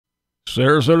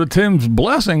Sarasota Tim's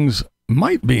blessings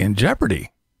might be in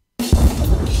jeopardy.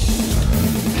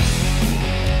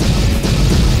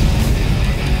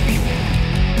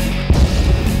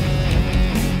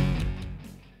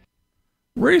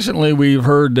 Recently, we've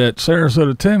heard that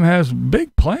Sarasota Tim has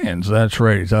big plans. That's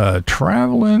right.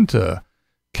 Traveling to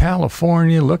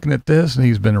California, looking at this, and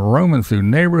he's been roaming through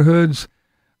neighborhoods,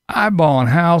 eyeballing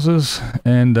houses,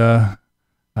 and I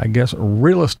guess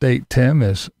real estate Tim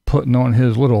is putting on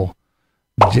his little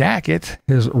jacket,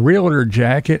 his realtor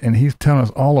jacket, and he's telling us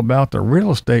all about the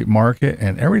real estate market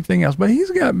and everything else. But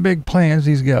he's got big plans.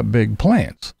 He's got big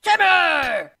plans.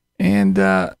 Timmy! And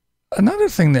another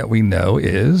thing that we know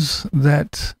is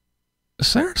that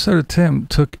Sarasota Tim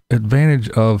took advantage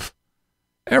of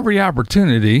every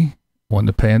opportunity when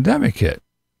the pandemic hit.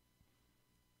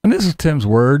 And this is Tim's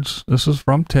words. This is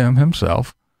from Tim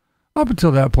himself. Up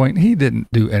until that point, he didn't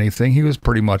do anything. He was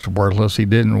pretty much worthless. He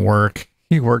didn't work.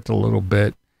 He worked a little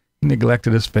bit. He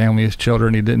neglected his family, his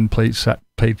children. He didn't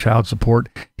pay child support.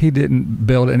 He didn't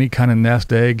build any kind of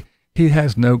nest egg. He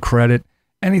has no credit,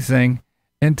 anything,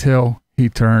 until he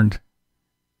turned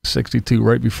 62.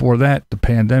 Right before that, the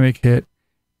pandemic hit,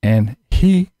 and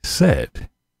he said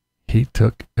he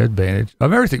took advantage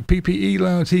of everything. PPE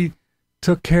loans, he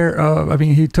took care of,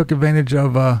 he took advantage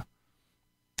of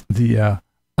the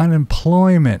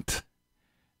unemployment.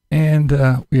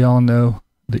 And we all know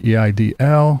the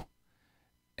EIDL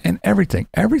and everything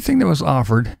that was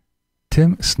offered,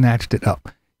 Tim snatched it up.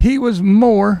 He was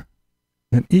more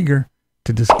than eager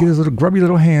to just get his little grubby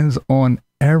little hands on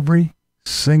every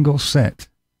single cent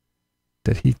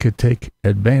that he could take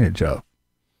advantage of.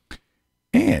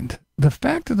 And the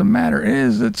fact of the matter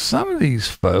is that some of these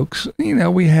folks,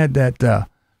 we had that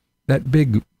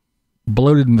big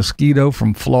bloated mosquito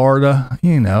from Florida,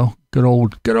 good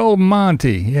old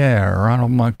Monty. Yeah,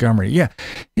 Ronald Montgomery. Yeah.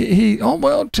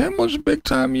 Tim was a big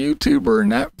time YouTuber,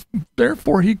 and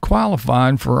therefore he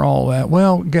qualified for all that.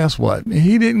 Well, guess what?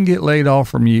 He didn't get laid off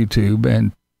from YouTube,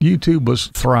 and YouTube was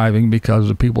thriving because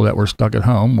the people that were stuck at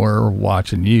home were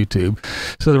watching YouTube.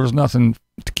 So there was nothing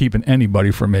keeping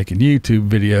anybody from making YouTube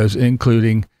videos,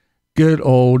 including good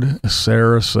old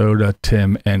Sarasota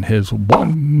Tim and his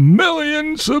 1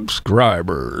 million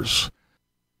subscribers.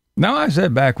 Now, I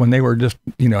said back when they were just,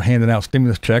 handing out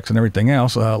stimulus checks and everything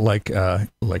else, like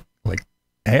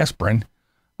aspirin,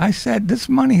 I said this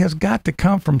money has got to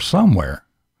come from somewhere.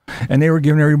 And they were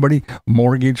giving everybody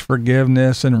mortgage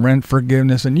forgiveness and rent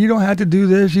forgiveness. And you don't have to do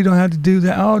this. You don't have to do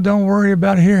that. Oh, don't worry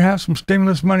about it. Here, have some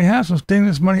stimulus money. Have some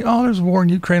stimulus money. Oh, there's a war in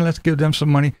Ukraine. Let's give them some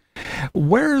money.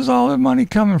 Where is all the money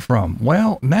coming from?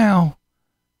 Well, now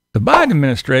the Biden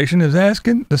administration is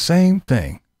asking the same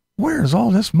thing. Where is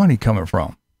all this money coming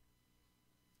from?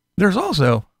 There's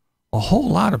also a whole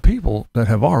lot of people that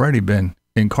have already been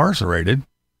incarcerated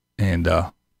and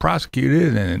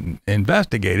prosecuted and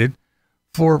investigated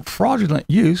for fraudulent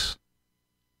use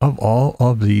of all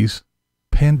of these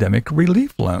pandemic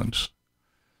relief loans.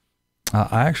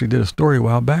 I actually did a story a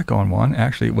while back on one.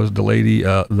 Actually, it was the lady,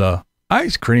 the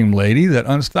ice cream lady that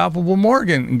Unstoppable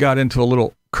Morgan got into a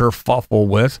little kerfuffle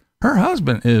with. Her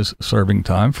husband is serving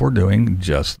time for doing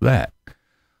just that.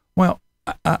 Well,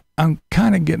 I'm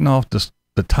kind of getting off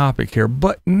the topic here,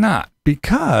 but not,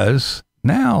 because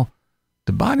now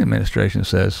the Biden administration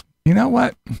says, you know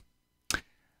what?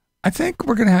 I think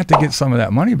we're going to have to get some of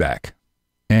that money back.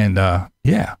 And,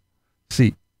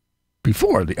 see,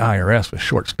 before the IRS was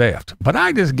short-staffed, but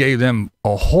I just gave them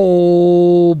a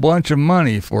whole bunch of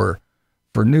money for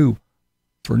new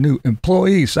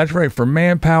employees. That's right, for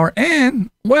manpower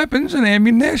and weapons and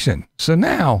ammunition. So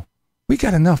now we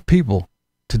got enough people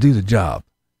to do the job,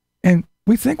 and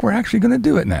we think we're actually going to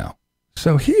do it now.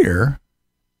 So here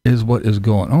is what is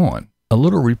going on. A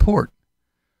little report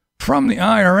from the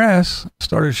IRS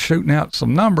started shooting out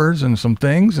some numbers and some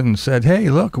things and said, hey,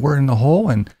 look, we're in the hole,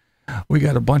 and we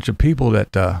got a bunch of people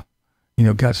that,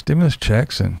 got stimulus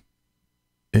checks, and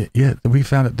we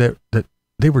found that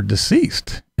they were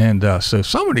deceased. And so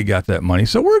somebody got that money.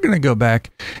 So we're going to go back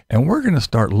and we're going to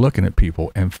start looking at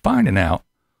people and finding out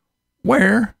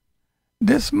where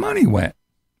this money went.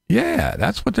 Yeah,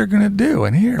 that's what they're going to do.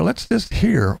 And here, let's just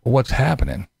hear what's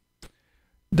happening.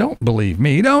 Don't believe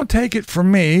me. Don't take it from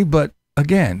me. But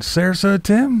again, Sarasota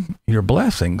Tim, your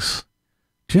blessings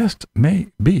just may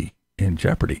be in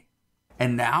jeopardy.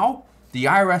 And now the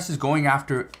IRS is going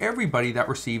after everybody that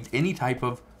received any type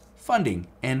of funding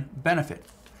and benefit.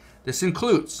 This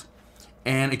includes,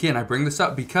 and again, I bring this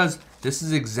up because this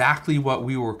is exactly what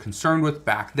we were concerned with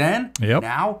back then. Yep.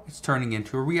 Now it's turning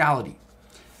into a reality.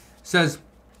 It says,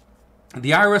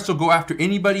 the IRS will go after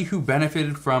anybody who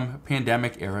benefited from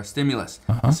pandemic-era stimulus.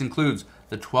 This includes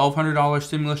the $1,200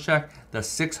 stimulus check, the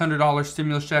 $600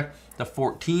 stimulus check, the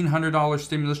 $1,400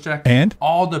 stimulus check, and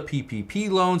all the PPP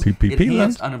loans,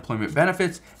 enhanced unemployment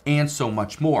benefits, and so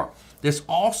much more. This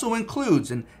also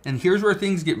includes, and here's where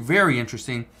things get very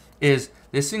interesting, is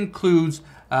this includes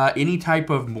any type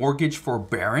of mortgage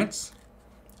forbearance.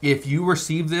 If you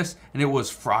receive this and it was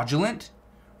fraudulent,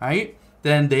 right,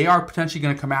 then they are potentially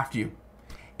going to come after you.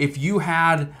 If you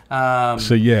had...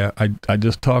 So, yeah, I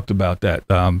just talked about that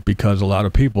because a lot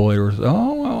of people, they were,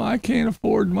 oh, well, I can't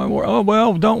afford my mortgage. Oh,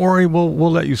 well, don't worry,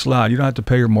 we'll let you slide. You don't have to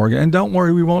pay your mortgage. And don't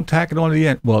worry, we won't tack it on to the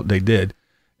end. Well, they did.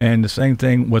 And the same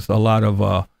thing with a lot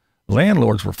of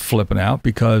landlords were flipping out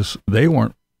because they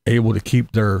weren't able to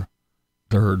keep their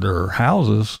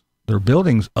houses, their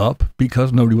buildings up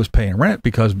because nobody was paying rent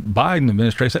because Biden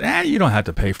administration said, you don't have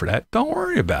to pay for that. Don't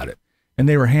worry about it. And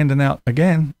they were handing out,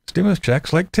 again, stimulus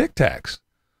checks like tacs.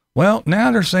 Well, now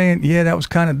they're saying, yeah, that was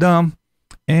kind of dumb.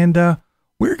 And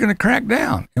we're going to crack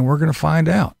down and we're going to find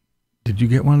out. Did you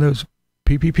get one of those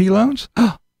PPP loans?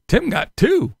 Oh, Tim got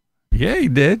 2. Yeah, he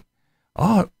did.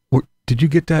 Oh, did you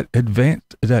get that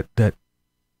advanced, that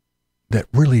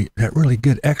really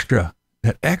good extra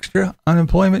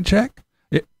unemployment check?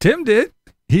 Tim did.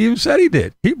 He even said he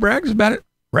did. He brags about it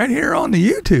right here on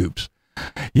the YouTubes.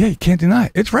 Yeah, you can't deny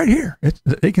it. It's right here.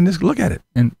 They can just look at it.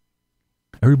 And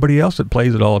everybody else that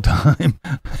plays it all the time,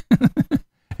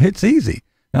 it's easy.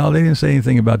 Now, they didn't say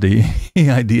anything about the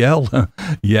EIDL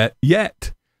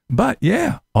yet. But,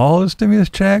 yeah, all the stimulus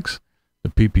checks, the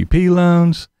PPP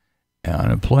loans,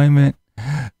 unemployment,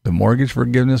 the mortgage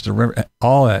forgiveness,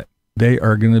 all that, they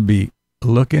are going to be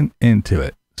looking into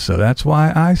it. So that's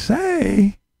why I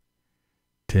say,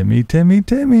 Timmy.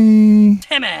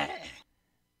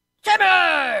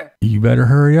 You better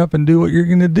hurry up and do what you're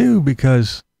going to do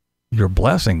because your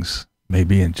blessings may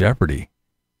be in jeopardy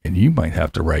and you might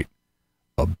have to write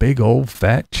a big old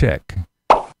fat check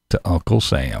to Uncle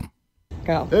Sam.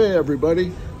 Go. Hey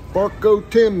everybody, Barco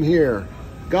Tim here.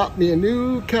 Got me a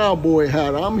new cowboy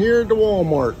hat. I'm here at the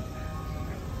Walmart.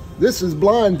 This is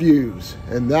BlindViews,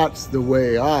 and that's the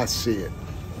way I see it.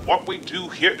 What we do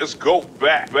here is go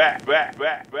back.